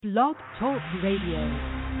Blog Talk Radio.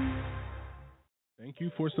 Thank you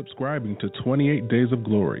for subscribing to 28 Days of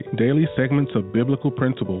Glory, daily segments of biblical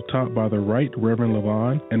principle taught by the Right Reverend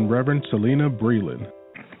Levon and Reverend Selena Breland.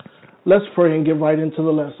 Let's pray and get right into the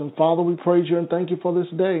lesson. Father, we praise you and thank you for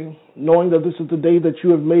this day. Knowing that this is the day that you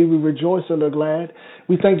have made, we rejoice and are glad.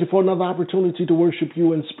 We thank you for another opportunity to worship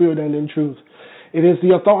you in spirit and in truth. It is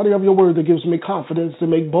the authority of your word that gives me confidence to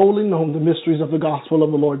make boldly known the mysteries of the gospel of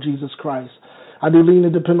the Lord Jesus Christ. I do lean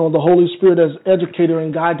and depend on the Holy Spirit as educator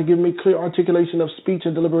and guide to give me clear articulation of speech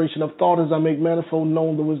and deliberation of thought as I make manifold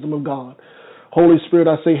known the wisdom of God. Holy Spirit,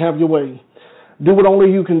 I say, have your way. Do what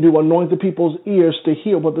only you can do. Anoint the people's ears to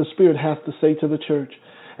hear what the Spirit has to say to the church.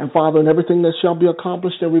 And Father, in everything that shall be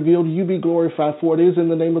accomplished and revealed, you be glorified. For it is in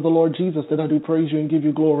the name of the Lord Jesus that I do praise you and give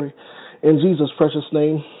you glory. In Jesus' precious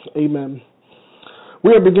name, amen.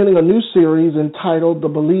 We are beginning a new series entitled The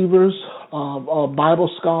Believers Bible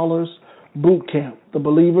Scholars Boot Camp, the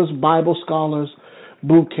Believers Bible Scholars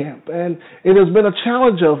Boot Camp. And it has been a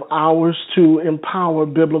challenge of ours to empower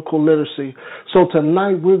biblical literacy. So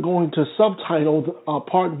tonight we're going to subtitle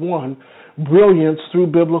part one, Brilliance Through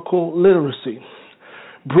Biblical Literacy.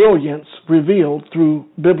 Brilliance revealed through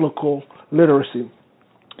biblical literacy.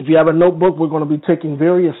 If you have a notebook, we're going to be taking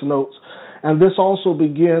various notes. And this also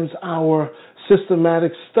begins our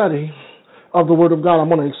systematic study of the Word of God. I'm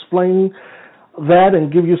going to explain that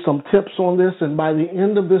and give you some tips on this, and by the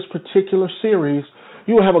end of this particular series,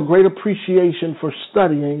 you will have a great appreciation for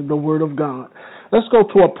studying the Word of God. Let's go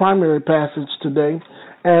to a primary passage today,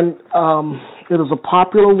 and it is a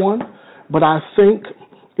popular one, but I think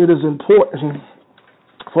it is important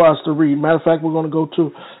for us to read. Matter of fact, we're going to go to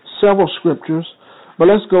several scriptures, but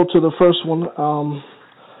let's go to the first one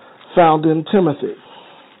found in Timothy,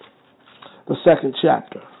 the second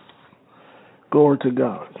chapter. Glory to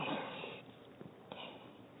God.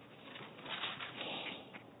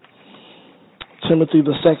 Timothy,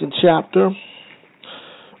 the second chapter,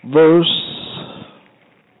 verse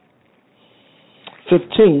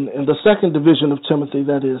 15, in the second division of Timothy,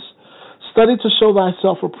 that is, study to show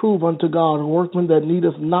thyself approved unto God, a workman that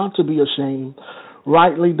needeth not to be ashamed,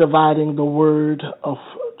 rightly dividing the word of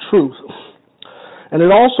truth. And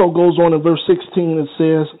it also goes on in verse 16, it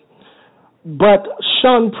says, but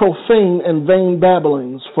shun profane and vain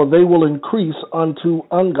babblings, for they will increase unto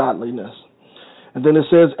ungodliness. And then it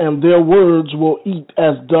says, and their words will eat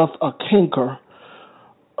as doth a canker.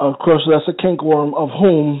 Of course, that's a cankerworm, of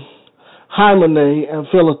whom Hymenaeus and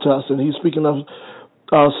Philetus, and he's speaking of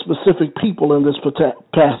specific people in this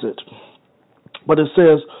passage. But it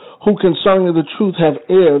says, who concerning the truth have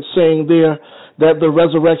erred, saying there that the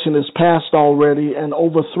resurrection is past already, and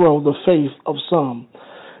overthrow the faith of some.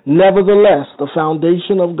 Nevertheless, the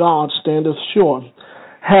foundation of God standeth sure,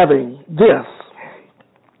 having this,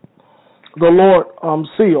 the Lord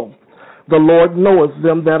seal. The Lord knoweth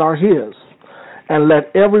them that are his. And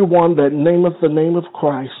let every one that nameth the name of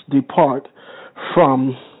Christ depart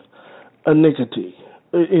from iniquity.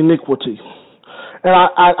 And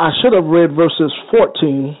I should have read verses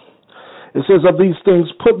 14. It says, of these things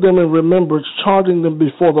put them in remembrance, charging them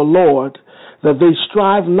before the Lord, that they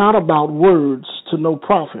strive not about words to no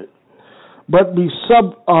profit, but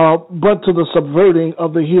to the subverting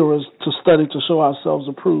of the hearers, to study to show ourselves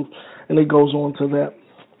approved. And it goes on to that.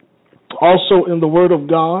 Also in the Word of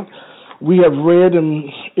God, we have read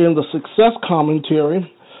in the Success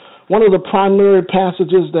Commentary, one of the primary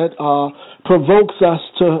passages that provokes us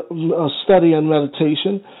to study and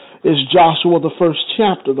meditation is Joshua, the first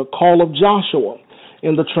chapter, the call of Joshua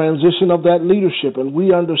in the transition of that leadership. And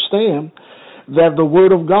we understand that the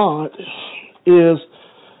Word of God is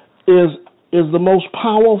the most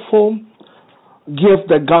powerful gift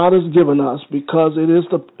that God has given us, because it is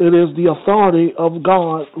the authority of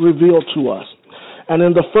God revealed to us. And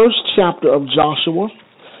in the first chapter of Joshua,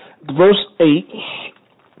 verse 8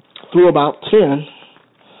 through about 10,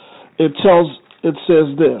 it says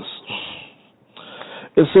this.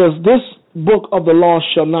 It says, this book of the law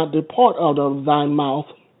shall not depart out of thy mouth,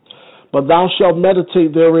 but thou shalt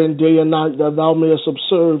meditate therein day and night, that thou mayest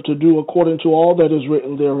observe to do according to all that is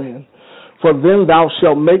written therein. For then thou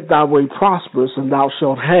shalt make thy way prosperous, and thou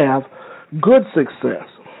shalt have good success.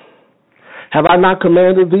 Have I not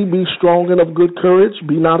commanded thee, be strong and of good courage?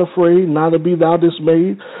 Be not afraid, neither be thou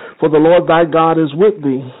dismayed, for the Lord thy God is with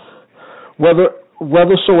thee,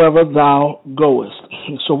 whithersoever thou goest.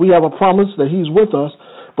 So we have a promise that he's with us,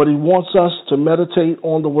 but he wants us to meditate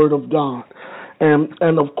on the Word of God.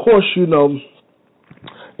 And of course, you know,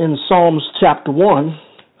 in Psalms chapter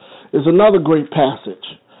 1 is another great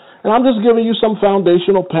passage. And I'm just giving you some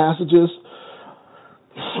foundational passages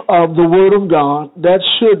of the Word of God that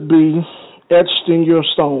should be etched in your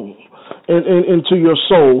stone. Into your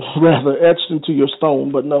soul, rather, etched into your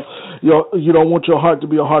stone. But no, you don't want your heart to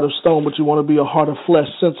be a heart of stone, but you want to be a heart of flesh,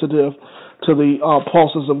 sensitive to the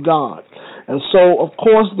pulses of God. And so, of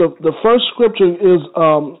course, the first scripture is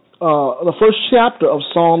the first chapter of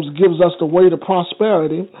Psalms gives us the way to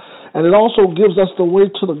prosperity, and it also gives us the way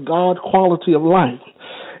to the God quality of life.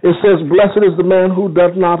 It says, "Blessed is the man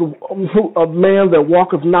a man that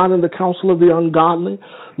walketh not in the counsel of the ungodly,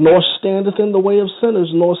 nor standeth in the way of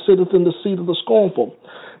sinners, nor sitteth in the seat of the scornful.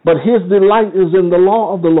 But his delight is in the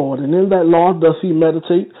law of the Lord, and in that law doth he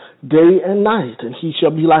meditate day and night. And he shall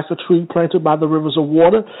be like a tree planted by the rivers of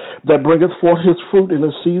water, that bringeth forth his fruit in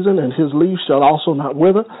his season, and his leaves shall also not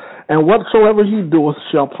wither, and whatsoever he doeth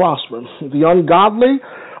shall prosper. The ungodly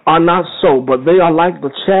are not so, but they are like the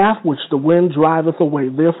chaff which the wind driveth away.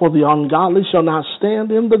 Therefore the ungodly shall not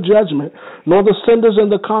stand in the judgment, nor the sinners in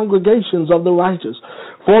the congregations of the righteous.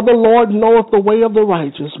 For the Lord knoweth the way of the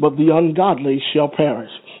righteous, but the ungodly shall perish."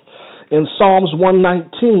 In Psalms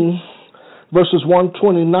 119, verses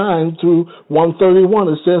 129 through 131,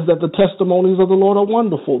 it says that the testimonies of the Lord are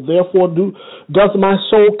wonderful. Therefore doth my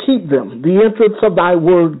soul keep them. The entrance of thy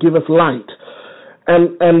word giveth light,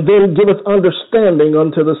 and then giveth understanding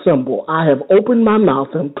unto the simple. I have opened my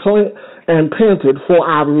mouth and panted, for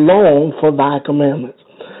I long for thy commandments.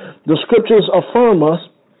 The scriptures affirm us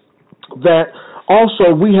that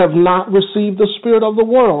also we have not received the spirit of the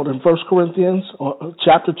world in 1 Corinthians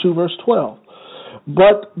chapter 2, verse 12.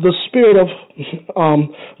 But the spirit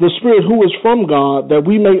who is from God, that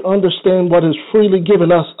we may understand what is freely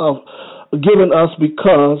given us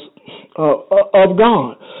because of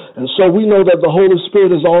God. And so we know that the Holy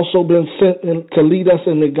Spirit has also been sent in to lead us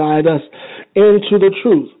and to guide us into the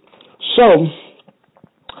truth. So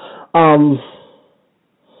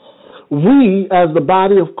we, as the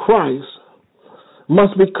body of Christ,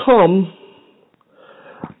 must become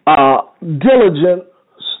diligent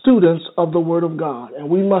students of the Word of God, and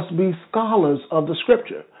we must be scholars of the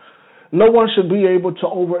Scripture. No one should be able to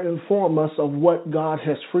over-inform us of what God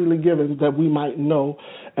has freely given that we might know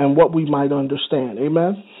and what we might understand.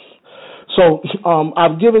 Amen? So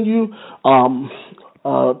I've given you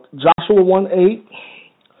Joshua 1:8,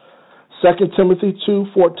 2 Timothy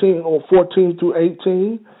 2:14 or 14 through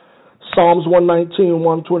 18, Psalms 119 and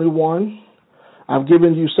 121. I've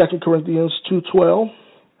given you 2 Corinthians 2:12,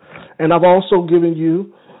 and I've also given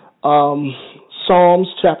you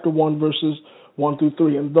Psalms chapter 1 verses 1 through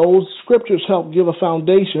 3. And those scriptures help give a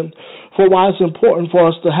foundation for why it's important for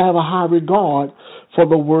us to have a high regard for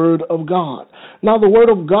the Word of God. Now, the Word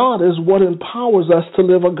of God is what empowers us to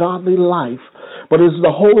live a godly life, but it's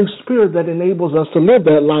the Holy Spirit that enables us to live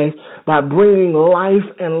that life by bringing life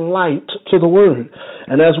and light to the Word.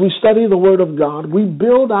 And as we study the Word of God, we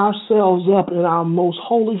build ourselves up in our most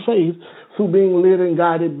holy faith through being led and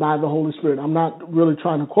guided by the Holy Spirit. I'm not really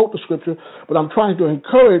trying to quote the scripture, but I'm trying to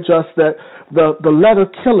encourage us that the letter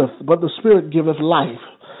killeth, but the Spirit giveth life.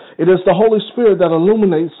 It is the Holy Spirit that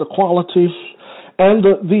illuminates the quality and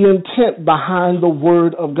the intent behind the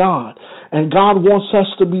Word of God. And God wants us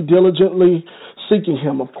to be diligently seeking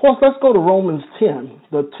Him. Of course, let's go to Romans 10,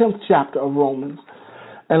 the 10th chapter of Romans,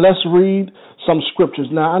 and let's read some scriptures.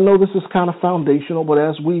 Now, I know this is kind of foundational, but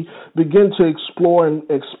as we begin to explore and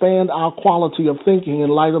expand our quality of thinking in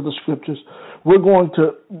light of the scriptures, we're going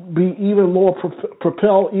to be even more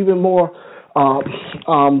propel, even more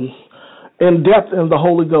in depth in the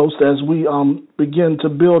Holy Ghost as we begin to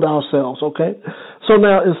build ourselves, okay? So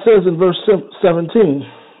now it says in verse 17,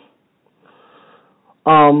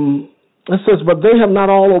 it says, but they have not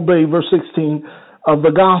all obeyed, verse 16, of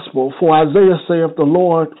the gospel. For Isaiah saith, the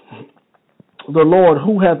Lord,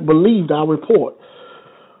 who hath believed our report?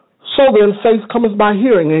 So then faith cometh by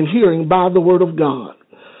hearing, and hearing by the word of God.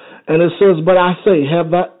 And it says, but I say,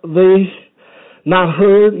 have they not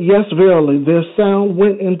heard? Yes, verily, their sound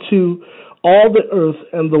went into all the earth,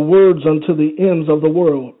 and the words unto the ends of the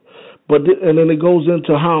world. And then it goes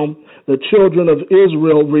into how the children of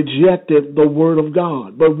Israel rejected the word of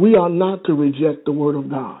God. But we are not to reject the word of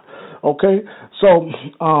God. Okay? So,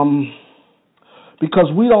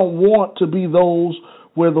 because we don't want to be those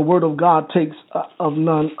where the word of God takes of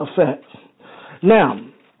none effect. Now,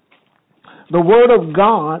 the word of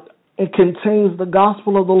God, it contains the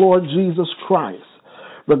gospel of the Lord Jesus Christ.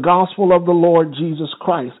 The gospel of the Lord Jesus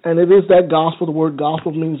Christ. And it is that gospel, the word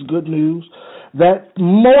gospel means good news, that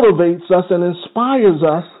motivates us and inspires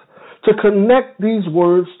us to connect these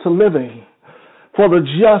words to living. For the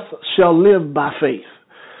just shall live by faith.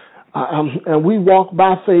 And we walk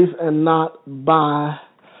by faith and not by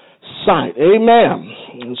sight. Amen.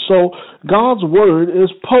 And so God's word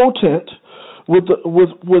is potent with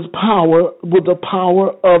the power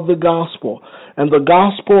of the gospel. And the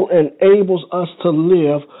gospel enables us to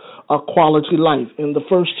live a quality life. In the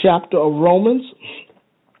first chapter of Romans,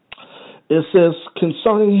 it says,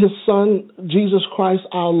 concerning his Son, Jesus Christ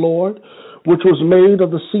our Lord, which was made of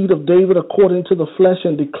the seed of David according to the flesh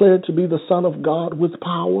and declared to be the Son of God with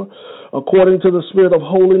power, according to the Spirit of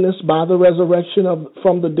holiness, by the resurrection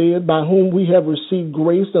from the dead, by whom we have received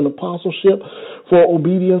grace and apostleship for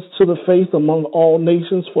obedience to the faith among all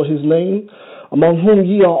nations for his name, among whom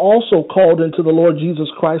ye are also called into the Lord Jesus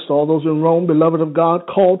Christ, all those in Rome, beloved of God,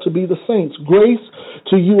 called to be the saints. Grace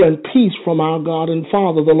to you and peace from our God and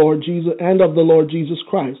Father, the Lord Jesus, and of the Lord Jesus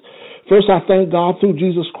Christ. First, I thank God through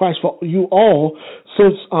Jesus Christ for you all,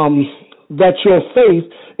 since that your faith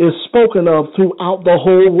is spoken of throughout the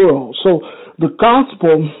whole world. So the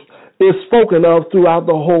gospel is spoken of throughout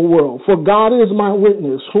the whole world. For God is my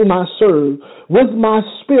witness, whom I serve with my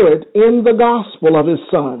spirit in the gospel of his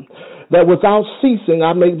Son, that without ceasing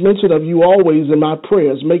I make mention of you always in my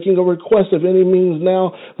prayers, making a request of any means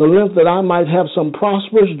now, the length that I might have some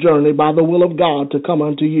prosperous journey by the will of God to come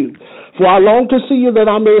unto you. For I long to see you,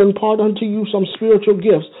 that I may impart unto you some spiritual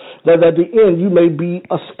gifts, that at the end you may be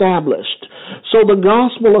established. So the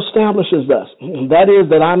gospel establishes us. That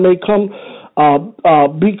is, that I may come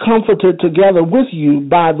be comforted together with you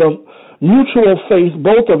by the mutual faith,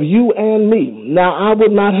 both of you and me. Now I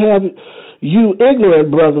would not have you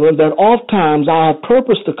ignorant, brethren, that oft times I have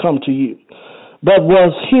purposed to come to you, but was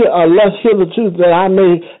less hitherto, that I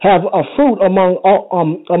may have a fruit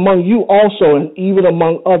among you also, and even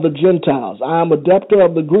among other Gentiles. I am a debtor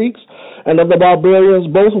of the Greeks and of the barbarians,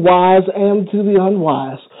 both wise and to the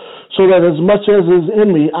unwise, so that as much as is in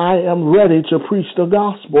me, I am ready to preach the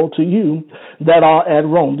gospel to you that are at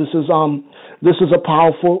Rome. This is a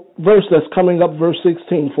powerful verse that's coming up, verse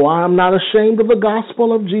 16. For I am not ashamed of the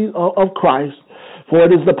gospel of Christ, for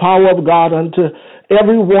it is the power of God unto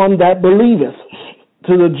everyone that believeth,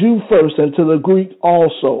 to the Jew first, and to the Greek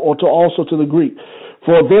also, or also to the Greek.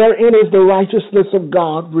 For therein is the righteousness of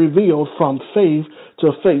God revealed from faith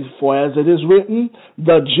to faith. For as it is written,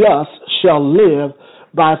 the just shall live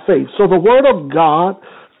by faith. So the word of God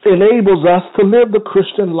enables us to live the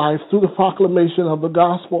Christian life through the proclamation of the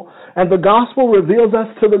gospel. And the gospel reveals us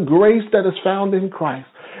to the grace that is found in Christ,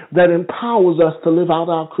 that empowers us to live out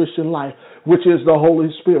our Christian life, which is the Holy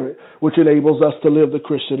Spirit, which enables us to live the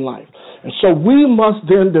Christian life. And so we must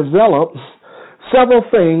then develop several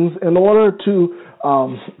things in order to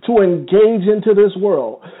engage into this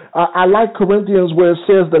world. I like Corinthians, where it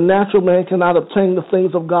says the natural man cannot obtain the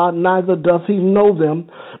things of God, neither doth he know them,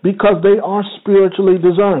 because they are spiritually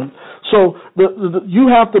discerned. So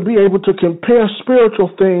you have to be able to compare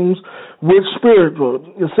spiritual things with spiritual.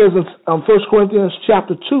 It says in 1 Corinthians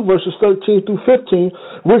chapter 2, verses 13 through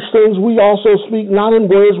 15, which things we also speak, not in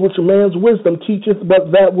words which a man's wisdom teacheth,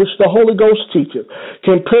 but that which the Holy Ghost teacheth,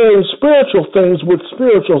 comparing spiritual things with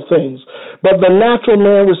spiritual things. But the natural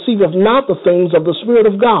man receiveth not the things of the Spirit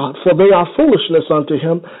of God, for they are foolishness unto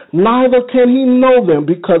him, neither can he know them,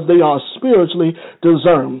 because they are spiritually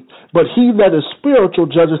discerned. But he that is spiritual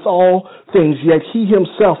judgeth all things, yet he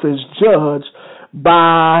himself is judged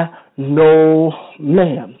by no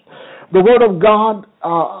man. The word of God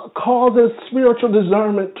causes spiritual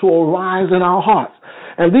discernment to arise in our hearts.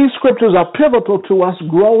 And these scriptures are pivotal to us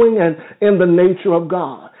growing in the nature of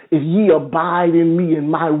God. If ye abide in me and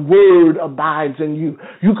my word abides in you,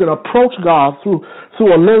 you can approach God through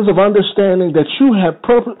a lens of understanding that you have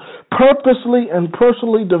purposely and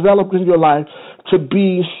personally developed in your life to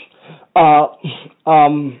be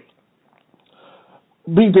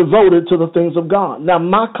devoted to the things of God. Now,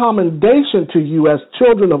 my commendation to you as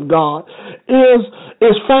children of God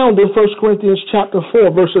is found in 1 Corinthians chapter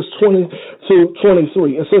 4, verses 20 through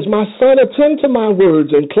 23. It says, My son, attend to my words,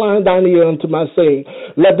 incline thine ear unto my saying.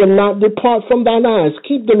 Let them not depart from thine eyes.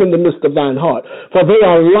 Keep them in the midst of thine heart. For they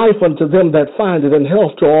are life unto them that find it, and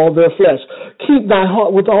health to all their flesh. Keep thy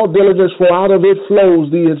heart with all diligence, for out of it flows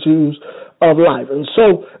the issues of life. And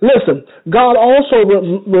so, listen, God also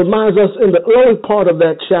reminds us in the early part of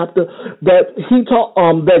that chapter that he taught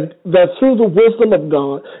that through the wisdom of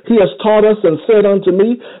God, he has taught us and said unto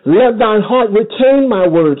me, let thine heart retain my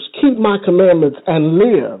words, keep my commandments, and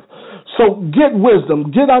live. So get wisdom,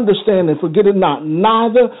 get understanding, forget it not,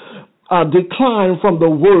 neither decline from the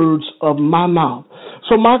words of my mouth.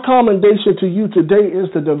 So my commendation to you today is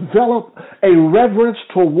to develop a reverence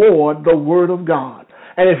toward the word of God.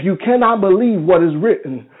 And if you cannot believe what is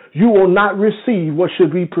written, you will not receive what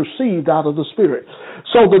should be perceived out of the Spirit.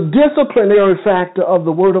 So the disciplinary factor of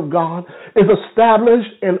the Word of God is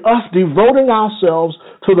established in us devoting ourselves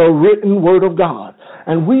to the written Word of God.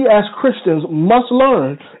 And we as Christians must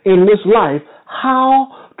learn in this life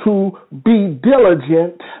how to be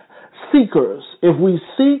diligent seekers. If we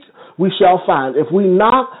seek, we shall find. If we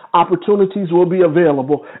knock, opportunities will be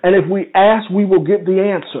available. And if we ask, we will get the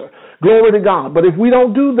answer. Glory to God. But if we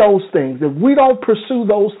don't do those things, if we don't pursue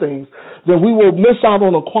those things, then we will miss out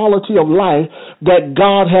on a quality of life that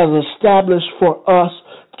God has established for us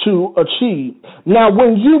to achieve. Now,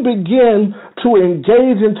 when you begin to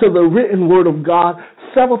engage into the written Word of God,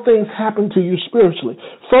 several things happen to you spiritually.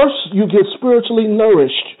 First, you get spiritually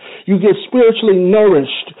nourished. You get spiritually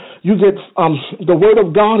nourished. You get the Word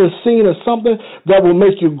of God is seen as something that will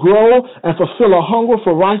make you grow and fulfill a hunger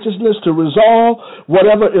for righteousness, to resolve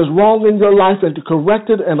whatever is wrong in your life and to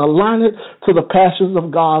correct it and align it to the passions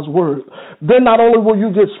of God's Word. Then not only will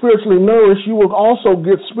you get spiritually nourished, you will also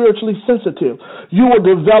get spiritually sensitive. You will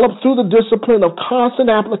develop through the discipline of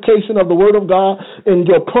constant application of the Word of God in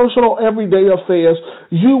your personal everyday affairs.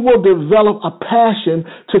 You will develop a passion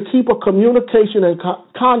to keep a communication and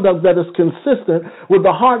conduct that is consistent with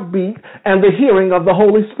the heartbeat and the hearing of the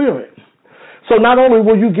Holy Spirit. So not only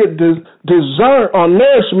will you get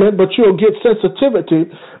nourishment, but you'll get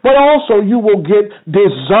sensitivity, but also you will get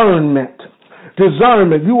discernment.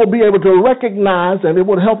 Discernment. You will be able to recognize, and it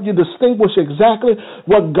will help you distinguish exactly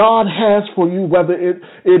what God has for you, whether it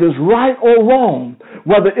is right or wrong,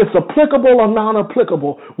 whether it's applicable or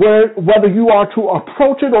non-applicable, whether you are to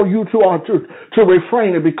approach it or you are to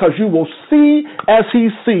refrain it, because you will see as He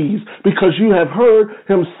sees, because you have heard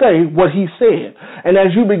Him say what He said. And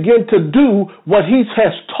as you begin to do what He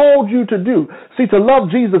has told you to do, see, to love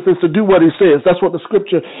Jesus is to do what He says. That's what the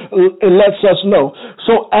Scripture lets us know.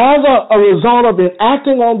 So as a result of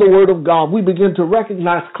acting on the Word of God, we begin to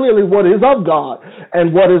recognize clearly what is of God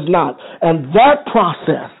and what is not. And that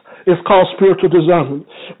process is called spiritual discernment.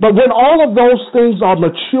 But when all of those things are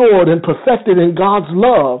matured and perfected in God's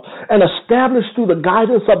love and established through the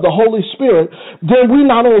guidance of the Holy Spirit, then we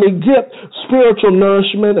not only get spiritual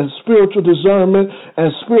nourishment and spiritual discernment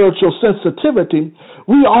and spiritual sensitivity,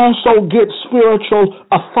 we also get spiritual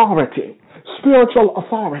authority. Spiritual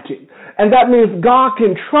authority. And that means God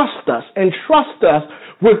can trust us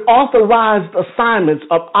with authorized assignments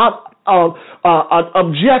of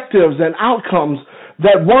objectives and outcomes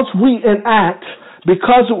that once we enact,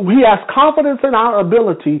 because He has confidence in our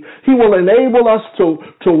ability, He will enable us to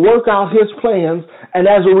work out His plans, and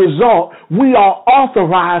as a result, we are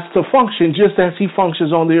authorized to function just as He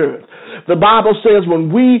functions on the earth. The Bible says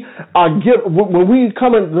when we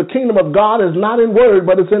come in, the kingdom of God is not in word,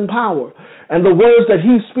 but it's in power. And the words that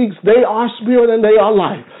He speaks, they are spirit and they are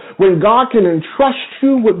life. When God can entrust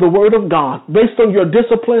you with the Word of God based on your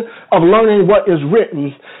discipline of learning what is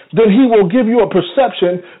written, then He will give you a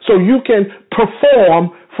perception so you can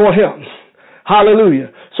perform for Him.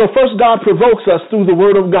 Hallelujah. So first, God provokes us through the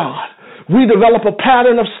Word of God. We develop a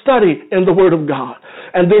pattern of study in the Word of God.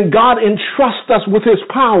 And then God entrusts us with His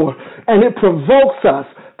power, and it provokes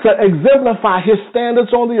us to exemplify His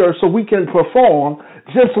standards on the earth so we can perform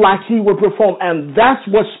just like He would perform. And that's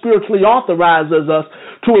what spiritually authorizes us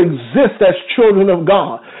to exist as children of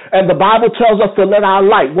God. And the Bible tells us to let our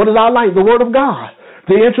light. What is our light? The Word of God.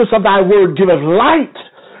 The interest of Thy Word giveth light.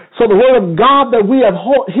 So the Word of God that we have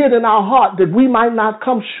hid in our heart, that we might not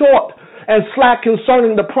come short and slack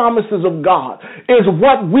concerning the promises of God, is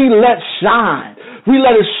what we let shine. We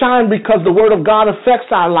let it shine because the Word of God affects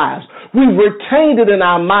our lives. We've retained it in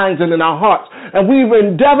our minds and in our hearts. And we've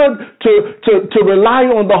endeavored to rely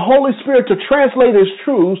on the Holy Spirit to translate His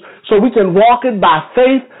truths so we can walk it by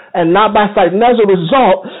faith and not by sight. And as a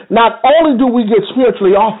result, not only do we get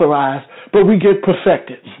spiritually authorized, but we get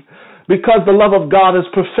perfected. Because the love of God is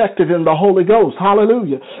perfected in the Holy Ghost.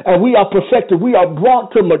 Hallelujah. And we are perfected. We are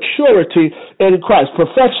brought to maturity in Christ.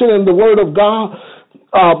 Perfection in the Word of God.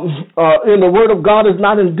 In the Word of God is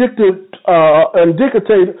not indicative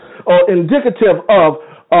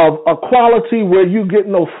of a quality where you get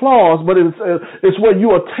no flaws, but it's where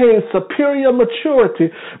you attain superior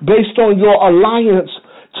maturity based on your alliance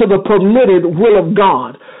to the permitted will of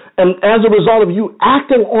God. And as a result of you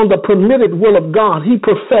acting on the permitted will of God, He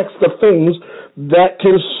perfects the things that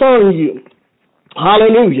concern you.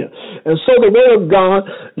 Hallelujah. And so the Word of God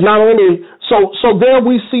not only, so there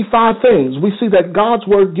we see 5 things. We see that God's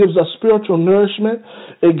Word gives us spiritual nourishment.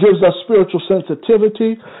 It gives us spiritual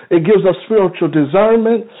sensitivity. It gives us spiritual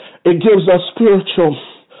discernment. It gives us spiritual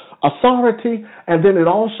authority. And then it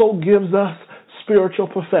also gives us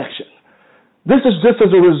spiritual perfection. This is just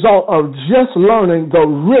as a result of just learning the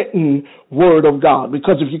written word of God.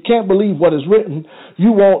 Because if you can't believe what is written,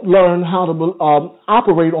 you won't learn how to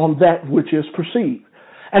operate on that which is perceived.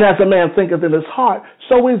 And as a man thinketh in his heart,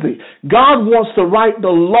 so is he. God wants to write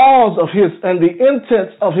the laws of his and the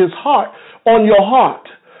intents of his heart on your heart.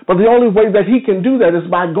 But the only way that he can do that is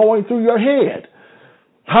by going through your head.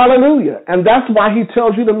 Hallelujah. And that's why he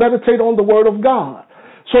tells you to meditate on the word of God,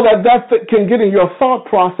 so that can get in your thought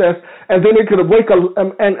process, and then it could wake up,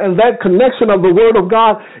 and that connection of the word of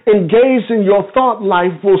God engaged in your thought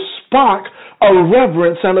life will spark a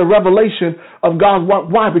reverence and a revelation of God.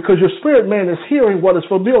 Why? Because your spirit man is hearing what is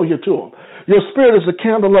familiar to him. Your spirit is the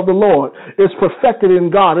candle of the Lord. It's perfected in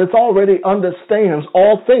God. It already understands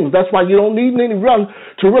all things. That's why you don't need anyone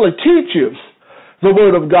to really teach you the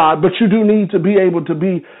word of God, but you do need to be able to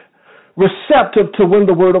be receptive to when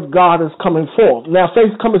the word of God is coming forth. Now,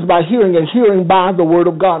 faith comes by hearing, and hearing by the word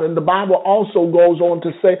of God. And the Bible also goes on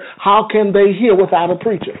to say, how can they hear without a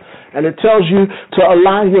preacher? And it tells you to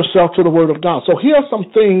align yourself to the word of God. So here are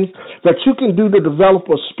some things that you can do to develop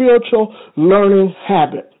a spiritual learning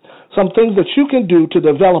habit. Some things that you can do to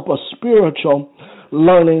develop a spiritual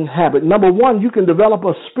learning habit. Number one, you can develop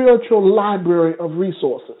a spiritual library of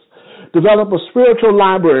resources. Develop a spiritual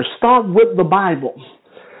library. Start with the Bible.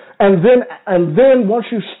 And then once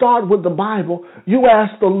you start with the Bible, you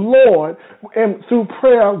ask the Lord, and through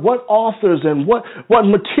prayer, what authors and what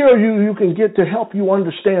material you can get to help you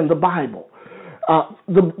understand the Bible.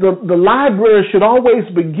 The library should always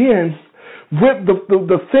begin with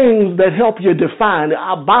the things that help you define.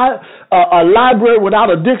 A library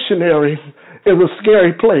without a dictionary is a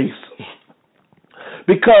scary place,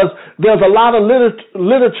 because there's a lot of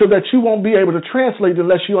literature that you won't be able to translate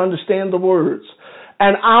unless you understand the words.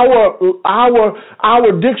 And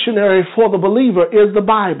our dictionary for the believer is the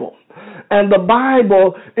Bible. And the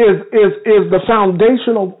Bible is the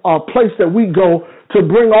foundational place that we go to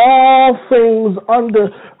bring all things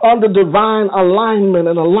under divine alignment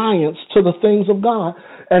and alliance to the things of God.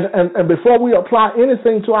 And before we apply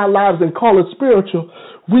anything to our lives and call it spiritual,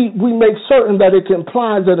 we make certain that it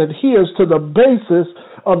complies and adheres to the basis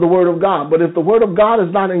of the Word of God. But if the Word of God is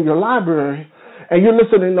not in your library, and you're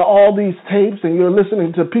listening to all these tapes, and you're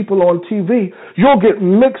listening to people on TV, you'll get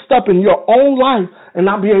mixed up in your own life and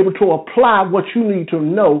not be able to apply what you need to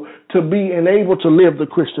know to be enabled to live the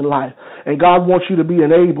Christian life. And God wants you to be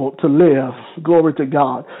enabled to live, glory to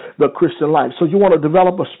God, the Christian life. So you want to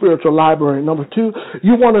develop a spiritual library. Number two,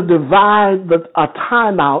 you want to divide a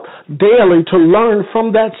time out daily to learn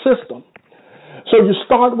from that system. So you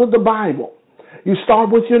start with the Bible. You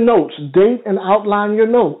start with your notes. Date and outline your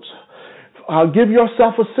notes. Give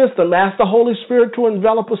yourself a system. Ask the Holy Spirit to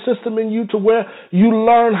envelop a system in you to where you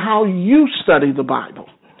learn how you study the Bible.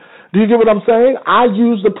 Do you get what I'm saying? I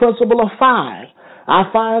use the principle of 5. I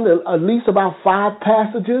find at least about 5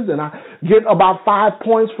 passages, and I get about 5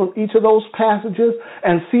 points from each of those passages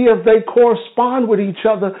and see if they correspond with each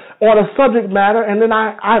other on a subject matter, and then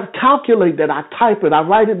I calculate that. I type it. I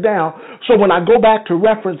write it down. So when I go back to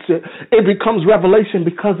reference it, it becomes revelation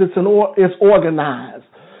because it's organized.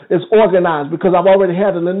 It's organized because I've already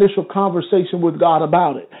had an initial conversation with God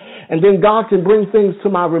about it. And then God can bring things to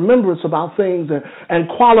my remembrance about things and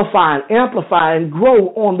qualify and amplify and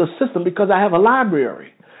grow on the system because I have a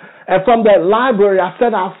library. And from that library, I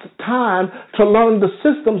set out time to learn the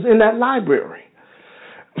systems in that library.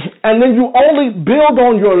 And then you only build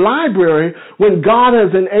on your library when God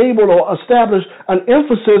has enabled or established an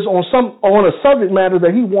emphasis on a subject matter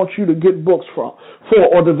that he wants you to get books for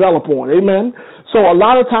or develop on. Amen? So a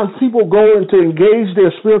lot of times people go in to engage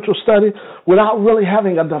their spiritual study without really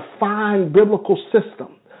having a defined biblical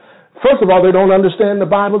system. First of all, they don't understand the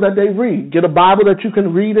Bible that they read. Get a Bible that you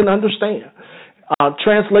can read and understand.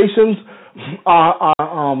 Translations are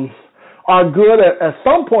good. At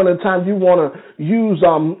some point in time, you want to use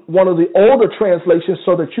one of the older translations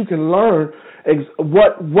so that you can learn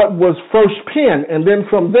what was first penned, and then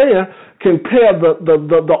from there compare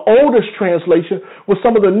the oldest translation with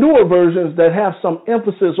some of the newer versions that have some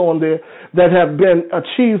emphasis on there that have been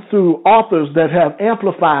achieved through authors that have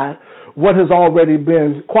amplified what has already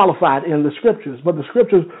been qualified in the scriptures. But the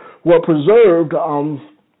scriptures were preserved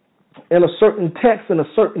in a certain text, in a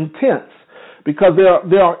certain tense, because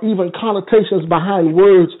there are even connotations behind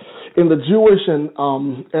words in the Jewish and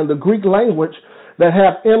the Greek language that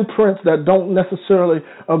have imprints that don't necessarily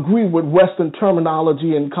agree with Western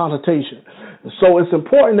terminology and connotation. So it's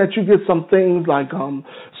important that you get some things like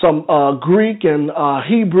some Greek and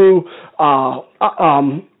Hebrew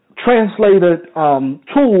translated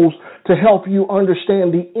tools to help you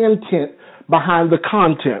understand the intent behind the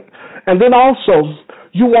content. And then also,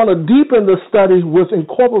 You want to deepen the study with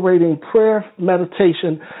incorporating prayer,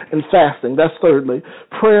 meditation, and fasting. That's thirdly,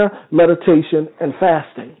 prayer, meditation, and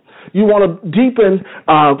fasting. You want to deepen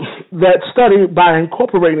that study by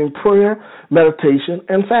incorporating prayer, meditation,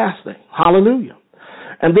 and fasting. Hallelujah.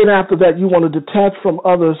 And then after that, you want to detach from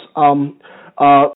others